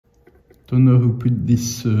Don't know who put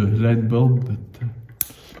this light bulb, but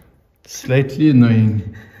slightly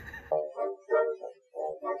annoying.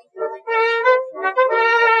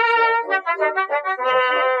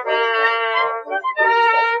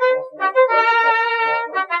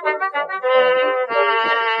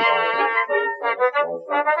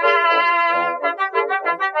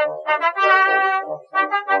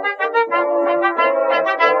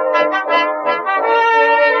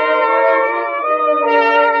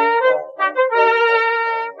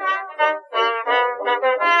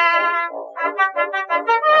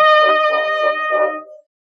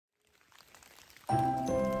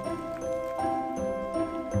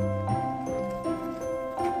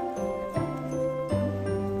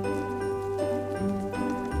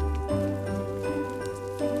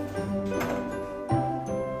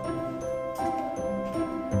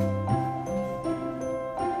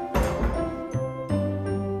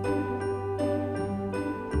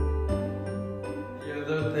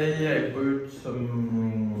 I bought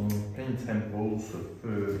some paint samples of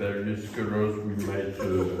various colors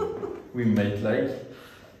we might like.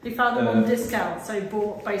 You found them on discount, so you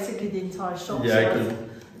bought basically the entire shop. Yeah,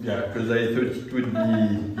 because I thought it would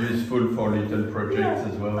be useful for little projects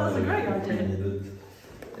as well. That's a great idea.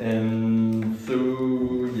 And so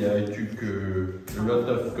yeah, I took a lot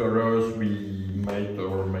of colors we might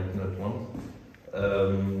or might not want.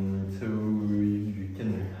 So you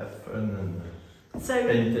can have fun and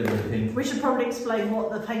paint everything. We should probably explain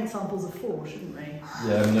what the paint samples are for, shouldn't we?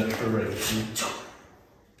 Yeah, I'm not sure actually.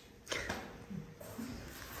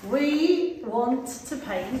 We want to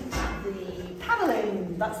paint the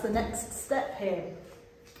panelling. That's the next step here.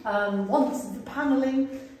 Once the panelling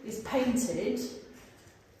is painted,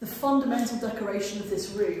 the fundamental decoration of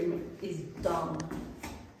this room is done.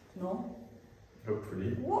 No?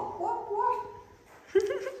 Hopefully. What?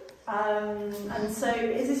 And so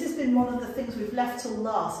this has been one of the things we've left till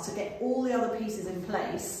last to get all the other pieces in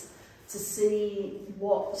place to see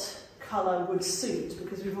what colour would suit,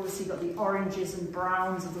 because we've obviously got the oranges and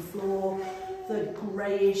browns of the floor, the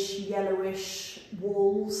greyish, yellowish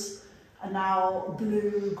walls, and now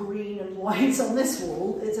blue, green and white on this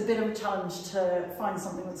wall. It's a bit of a challenge to find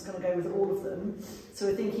something that's going to go with all of them. So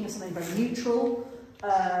we're thinking of something very neutral,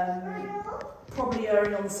 probably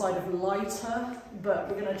erring on the side of lighter, but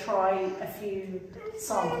we're going to try a few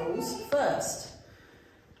samples first.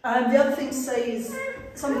 The other thing to say is,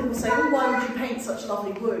 some people say, oh, why would you paint such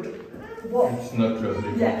lovely wood? It's not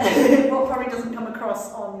lovely. Yeah, what probably doesn't come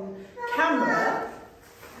across on camera.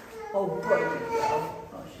 Oh, broken girl.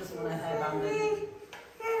 Oh, she doesn't want her hair banded.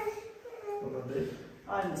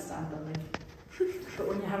 I understand, darling. But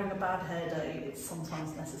when you're having a bad hair day, it's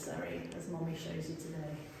sometimes necessary, as Mommy shows you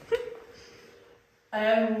today.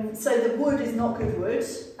 So the wood is not good wood.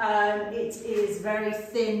 It is very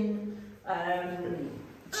thin,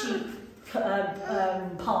 cheap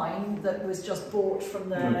pine that was just bought from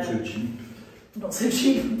the... Not so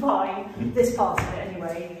cheap pine, this part of it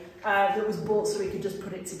anyway, that was bought so we could just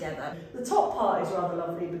put it together. The top part is rather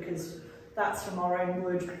lovely because that's from our own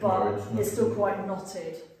wood, but it's still quite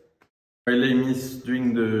knotted. While Amy's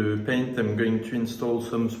doing the paint, I'm going to install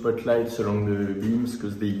some spotlights along the beams,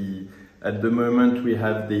 because at the moment we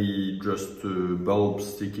have the just bulbs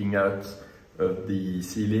sticking out of the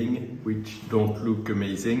ceiling, which don't look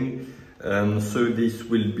amazing. So this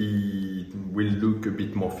will look a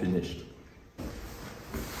bit more finished.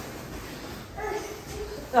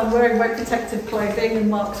 I'm wearing my protective clothing and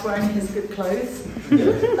Mark's wearing his good clothes,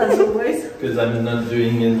 as always. Because I'm not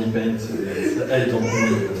doing any paint, so I don't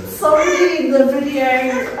need it. Somebody in the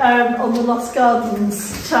video on the Lost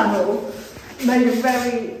Gardens channel made a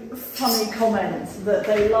very funny comment that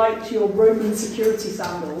they liked your Roman security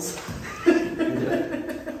sandals.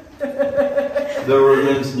 The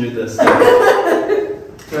Romans knew this. So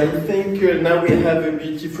I think now we have a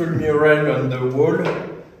beautiful mural on the wall.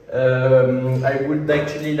 I would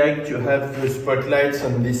actually like to have the spotlights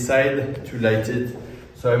on this side to light it.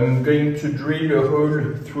 So I'm going to drill a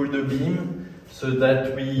hole through the beam so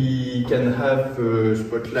that we can have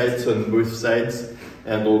spotlights on both sides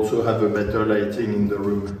and also have a better lighting in the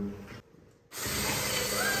room.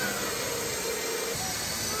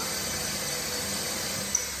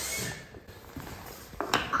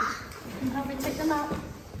 Have we take them out?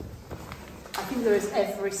 I think there is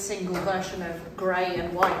every single version of grey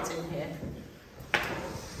and white in here.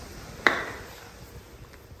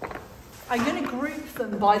 I'm going to group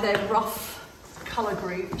them by their rough colour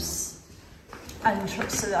groups, and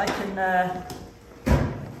so that I can,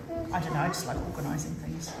 I don't know, I just like organising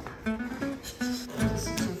things.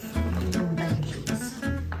 Sort of even beiges.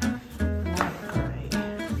 Light grey.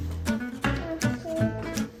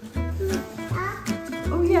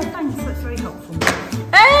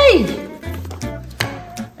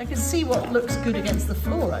 see what looks good against the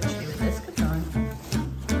floor actually with this, couldn't I?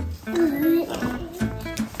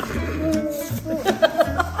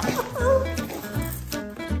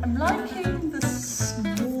 I'm liking the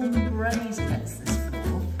warm greys against this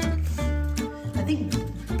floor. I think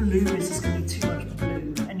blue is just going to be too much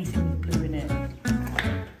blue, anything with blue in it.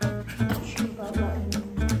 Not sure about that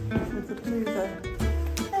with the blue though.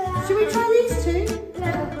 Should we try these two?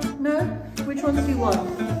 No. No? Which ones do you want?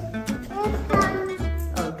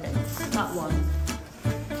 Okay, that one.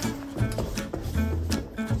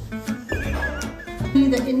 You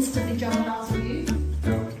that instantly jump out of you?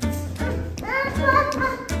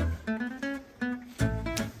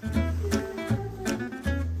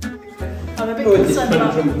 I'm a bit concerned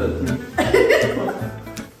about...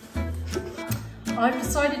 I've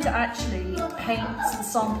decided to actually paint the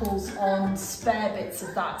samples on spare bits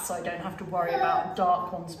of that so I don't have to worry about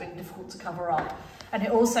dark ones being difficult to cover up. And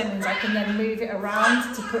it also means I can then move it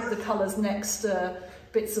around to put the colours next to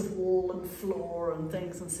bits of wall and floor and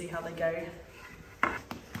things and see how they go.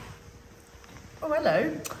 Oh,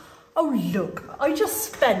 hello. Oh, look, I just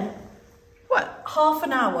spent, what, half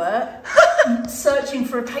an hour searching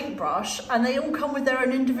for a paintbrush and they all come with their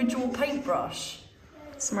own individual paintbrush.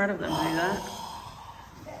 Smart of them to do that.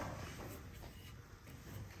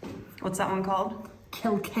 What's that one called?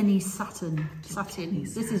 Kilkenny Satin.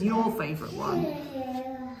 This is your favourite one.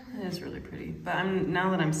 It is really pretty. But now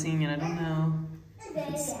that I'm seeing it, I don't know if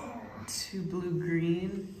it's too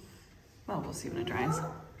blue-green. Well, we'll see when it dries.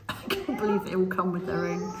 I can't believe they all come with their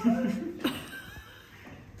own.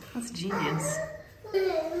 That's genius.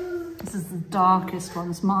 This is the darkest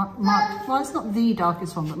ones. Marc, well, it's not the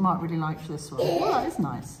darkest one, but Marc really liked this one. Oh, that is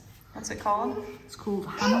nice. What's it called? It's called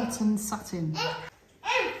Hamilton Satin.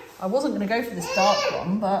 I wasn't going to go for this dark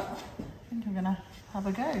one, but I think I'm going to have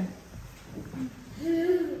a go.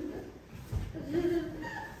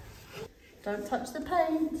 Don't touch the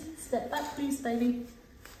paint. Step back, please, baby.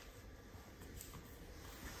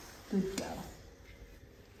 Good girl.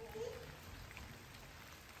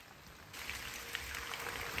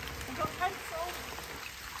 I've got pencil.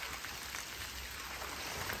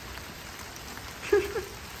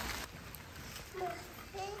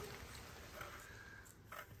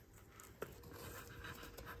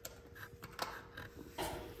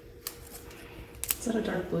 Is that a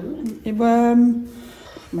dark blue?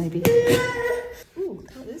 Maybe. Ooh,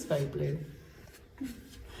 that is very blue.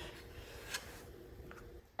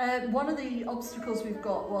 One of the obstacles we've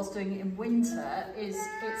got whilst doing it in winter is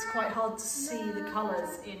it's quite hard to see the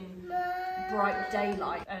colours in bright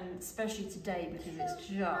daylight, and especially today because it's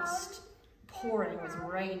just pouring with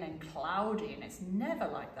rain and cloudy, and it's never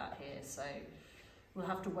like that here, so we'll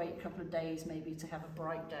have to wait a couple of days maybe to have a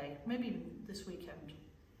bright day, maybe this weekend.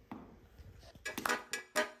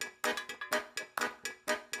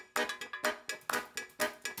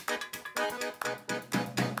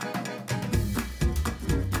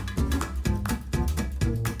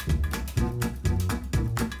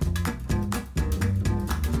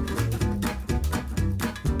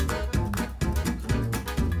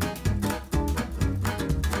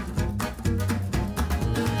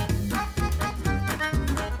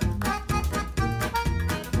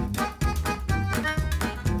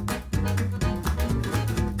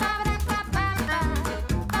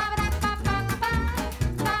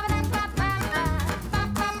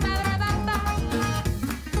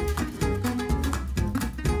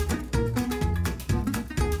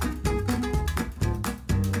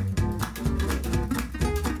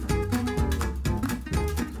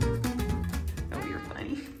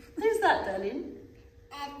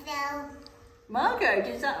 Margot,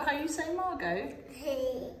 is that how you say Margot?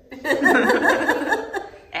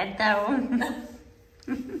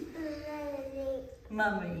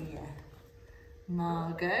 Mummy.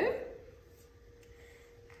 Margot.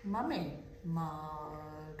 Mummy.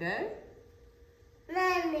 Margot.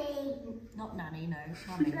 Mummy. Not Nanny, no.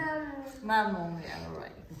 Mummy. Mummy. Yeah, all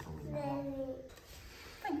right. You can call me Mummy.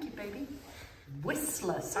 Thank you, baby.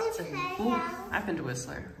 Whistler Satin. Ooh, I've been to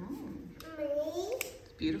Whistler. Me.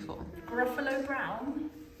 It's beautiful. Gruffalo Brown.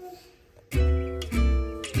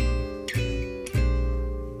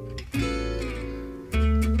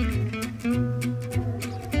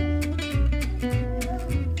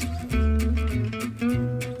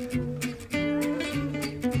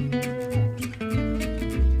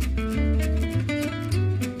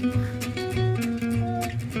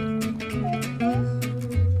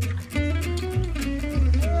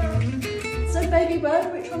 Baby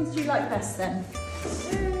bird, which ones do you like best then?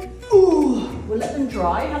 Ooh, we'll let them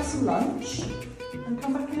dry, have some lunch, and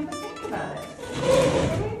come back and have a think about it.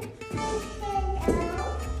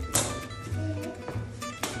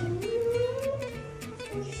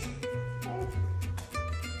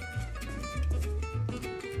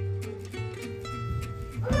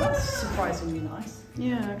 surprisingly nice.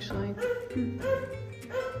 Yeah, actually.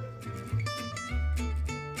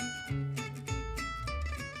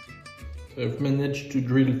 I've managed to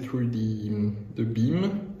drill through the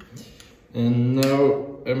beam, and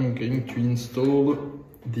now I'm going to install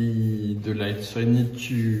the light. So I need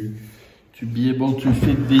to be able to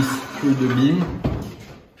fit this through the beam.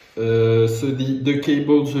 So the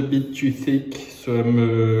cable's a bit too thick, so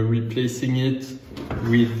I'm replacing it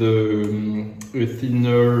with a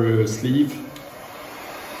thinner sleeve.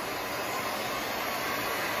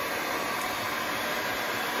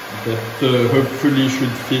 That hopefully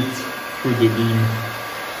should fit through the beam.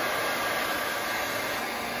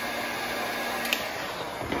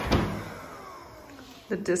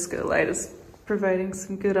 The disco light is providing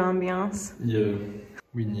some good ambiance. Yeah,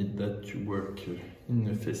 we need that to work in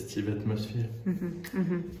a festive atmosphere.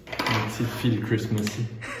 Makes it feel Christmassy.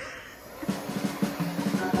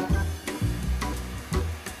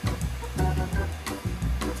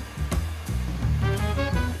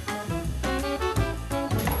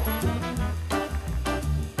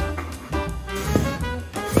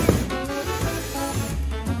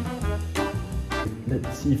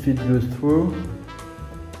 Let's see if it goes through.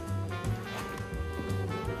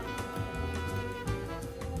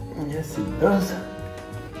 Yes, it does.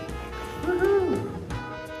 Woohoo!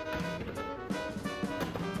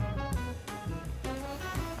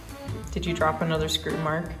 Did you drop another screw,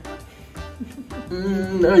 Marc?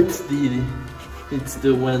 No, it's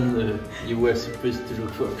the one you were supposed to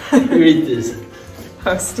look for. Here it is.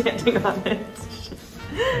 I was standing on it.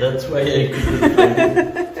 That's why I couldn't find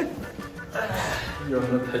it. You're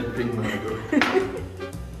not helping, Margot.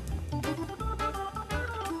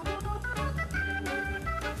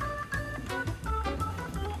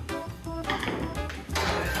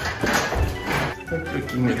 Stop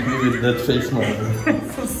looking at me with that face, Margot.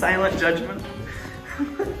 It's a silent judgment.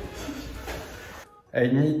 I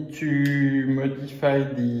need to modify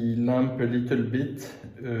the lamp a little bit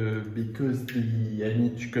because I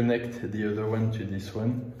need to connect the other one to this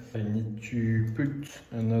one. I need to put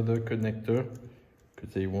another connector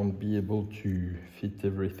because I won't be able to fit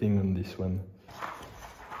everything on this one.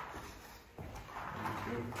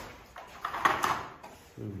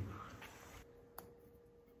 So.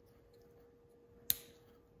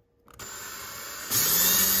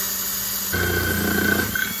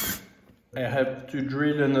 I have to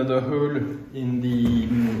drill another hole in the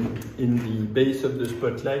base of the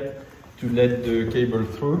spotlight to let the cable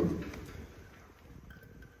through.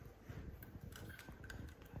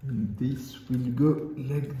 And this will go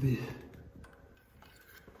like this.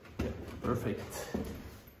 Perfect.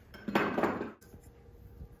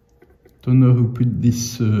 Don't know who put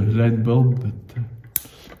this light bulb, but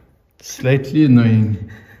slightly annoying.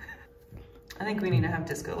 I think we need to have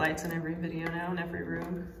disco lights in every video now, in every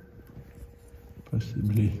room.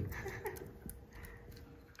 Possibly.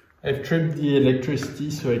 I've tripped the electricity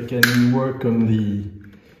so I can work on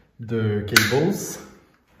the cables.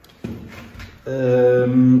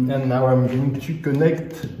 And now I'm going to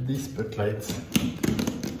connect these spotlights.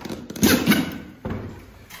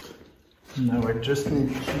 Now I just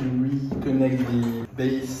need to reconnect the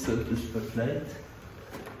base of the spotlight.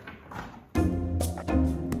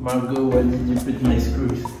 Margot, where did you put my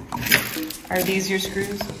screws? Are these your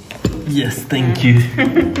screws? Yes, thank you.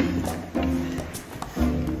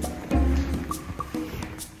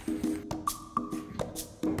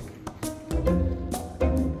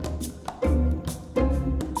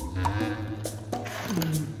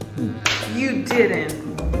 You didn't.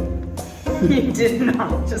 You did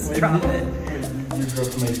not just drop it. You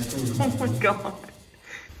dropped my screws. Oh my god.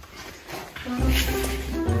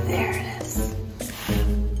 There it is.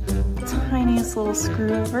 Tiniest little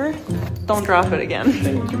screw-over. Don't drop it again.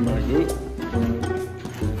 Thank you, Margot.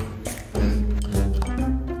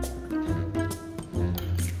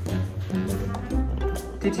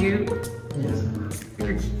 Did you? Yes.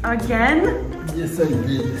 Again? Yes, I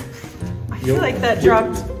did. I feel like that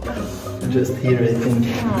dropped. Just here, I think.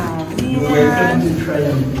 Oh, You were man. going to try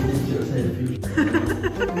and fit it yourself.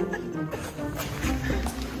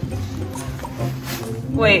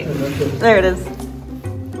 Wait, there it is.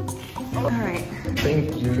 Alright.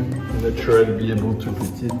 Thank you. I'm not sure I'll be able to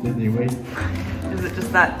put it anyway. Is it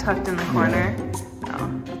just that tucked in the corner? No.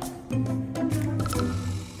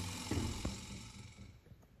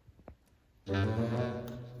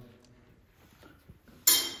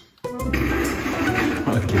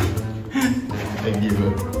 Okay. I give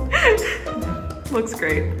up. Looks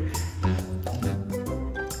great.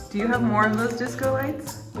 Do you have more of those disco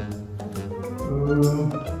lights? Will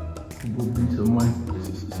be someone.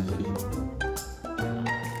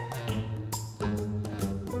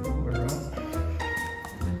 Around.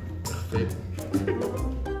 Okay.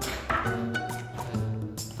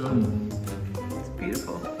 Done. It's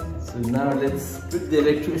beautiful. So now let's put the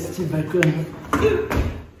electricity back on. So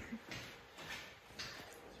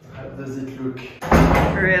how does it look?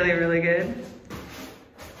 Really, really good.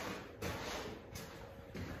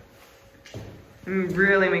 It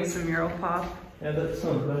really makes the mural pop. Yeah, that's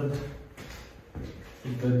not bad.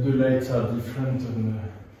 But the lights are different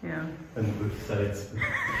Yeah. on both sides.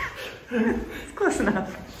 It's close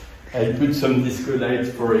enough. I put some disco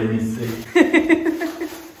lights for Amy's sake.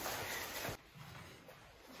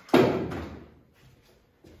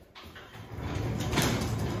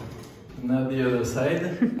 Now the other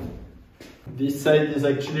side. This side is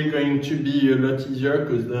actually going to be a lot easier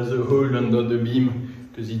because there's a hole under the beam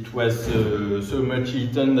because it was so much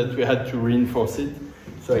eaten that we had to reinforce it.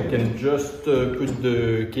 So I can just put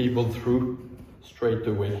the cable through straight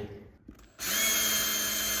away.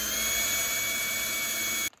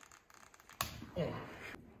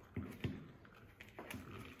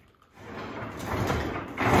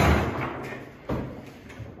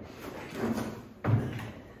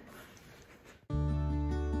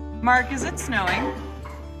 Mark, is it snowing?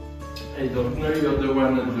 I don't know, you're the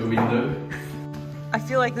one at the window. I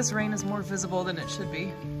feel like this rain is more visible than it should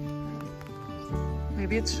be.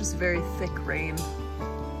 Maybe it's just very thick rain.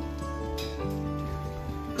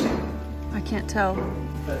 I can't tell.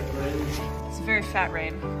 Fat rain. It's very fat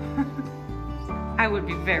rain. I would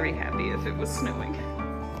be very happy if it was snowing.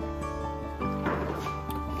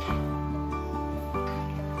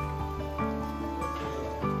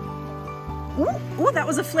 Ooh, that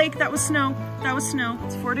was a flake. That was snow. That was snow.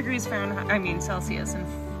 It's 4 degrees Fahrenheit. I mean Celsius and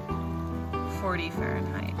 40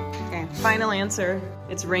 Fahrenheit. Okay, final answer.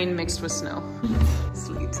 It's rain mixed with snow.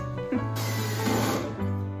 Sweet.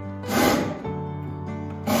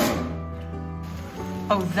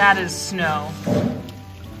 Oh, that is snow.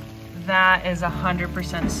 That is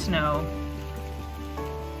 100% snow.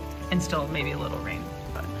 And still maybe a little rain,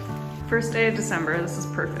 but. First day of December, this is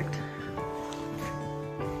perfect.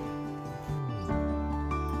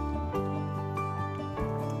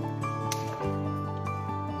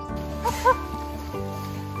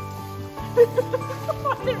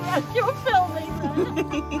 You're filming that.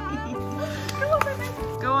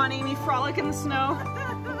 Go on, Amy, frolic in the snow.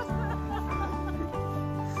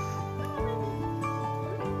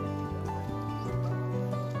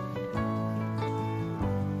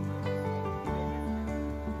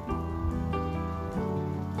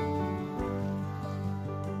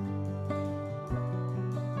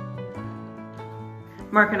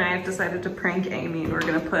 Mark and I have decided to prank Amy, and we're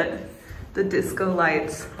gonna put the disco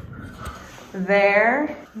lights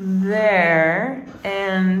there, there,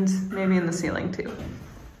 and maybe in the ceiling too.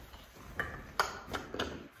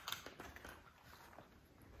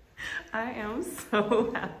 I am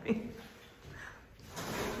so happy.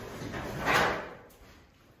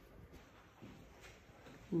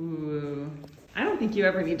 Ooh. I don't think you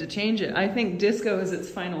ever need to change it. I think disco is its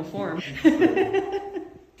final form.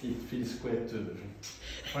 It feels quite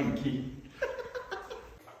funky.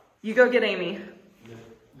 You go get Amy.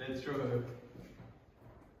 Let's show her.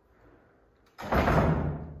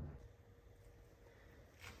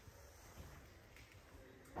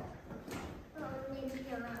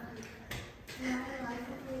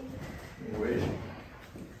 Wait.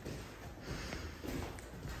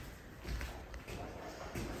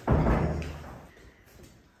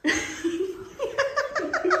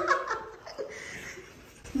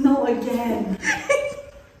 Not again.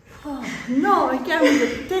 Oh, not again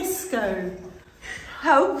with the disco.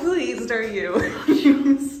 How pleased are you?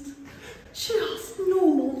 Just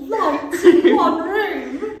normal lights in one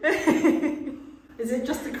room. Is it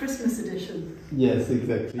just the Christmas edition? Yes,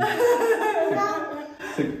 exactly.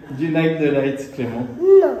 So, do you like the lights, Clement?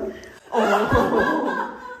 No.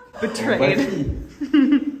 Oh, betrayed.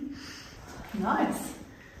 Nice.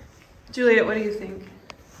 Juliette, what do you think?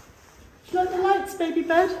 Do you like the lights, baby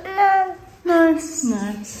bird? No. Nice.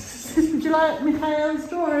 Nice. Do you like Mikhail's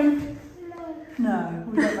drawing? No. No,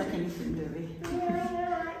 we don't like anything, do we?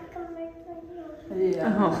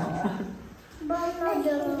 Yeah. Oh. But I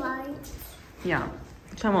don't like. Yeah,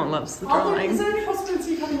 Clement loves the Is drawing. there any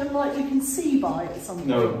possibility of having a light you can see by at some point?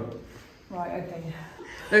 No. Right, okay.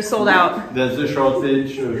 They're sold out. There's a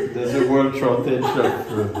shortage, there's a world shortage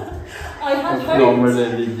of I had normal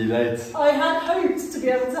hoped. LED lights. I had hoped to be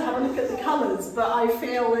able to have a look at the colours, but I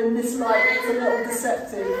feel in this light it's a little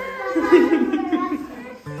deceptive.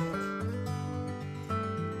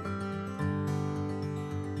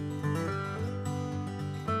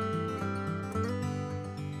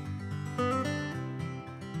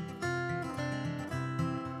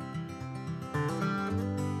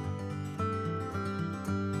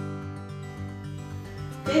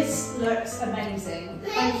 This looks amazing.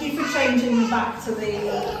 Thank you for changing back to the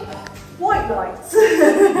white lights.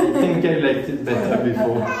 I think I liked it better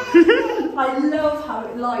before. I love how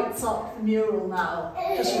it lights up the mural now,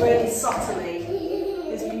 just really subtly.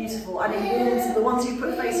 It's beautiful, and it warms, the ones you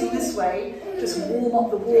put facing this way just warm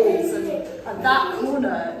up the walls, and that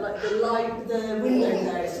corner, like the light, the window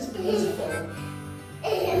there, it's just beautiful.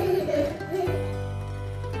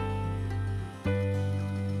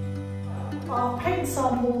 Our paint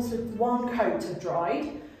samples with one coat have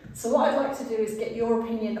dried. So what I'd like to do is get your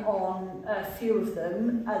opinion on a few of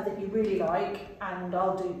them that you really like, and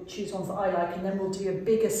I'll choose ones that I like, and then we'll do a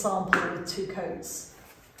bigger sample with 2 coats.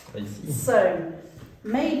 I see. So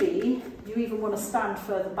maybe you even want to stand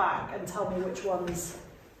further back and tell me which ones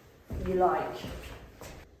you like.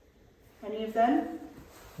 Any of them?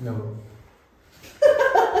 No.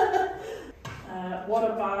 What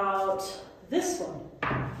about this one?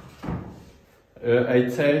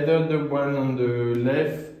 I'd say either the one on the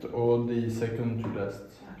left or the second to last.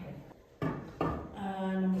 Okay.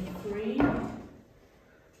 Number 3.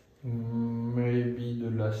 Maybe the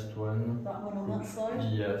last one. That one on that side?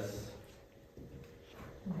 Yes.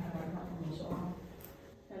 Okay, that one as well.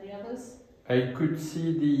 Any others? I could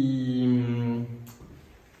see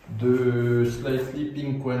the slightly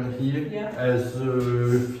pink one here as a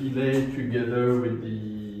fillet together with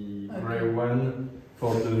the grey one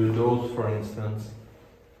for the doors, for instance.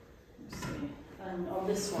 Let's see. And on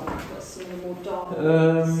this one, I've got some more dark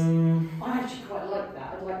ones. I actually quite like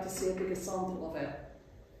that. I'd like to see a bigger sample of it.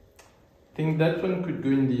 I think that one could go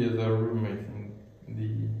in the other room, I think.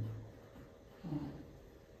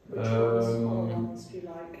 Which ones do you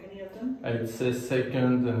like? Any of them? I'd say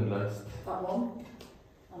second and last. That one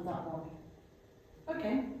and that one.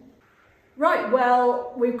 Okay. Right,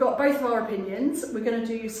 well, we've got both of our opinions. We're going to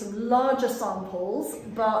do some larger samples,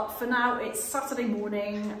 but for now it's Saturday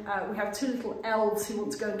morning. We have 2 little elves who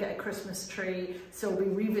want to go and get a Christmas tree, so we'll be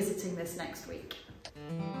revisiting this next week.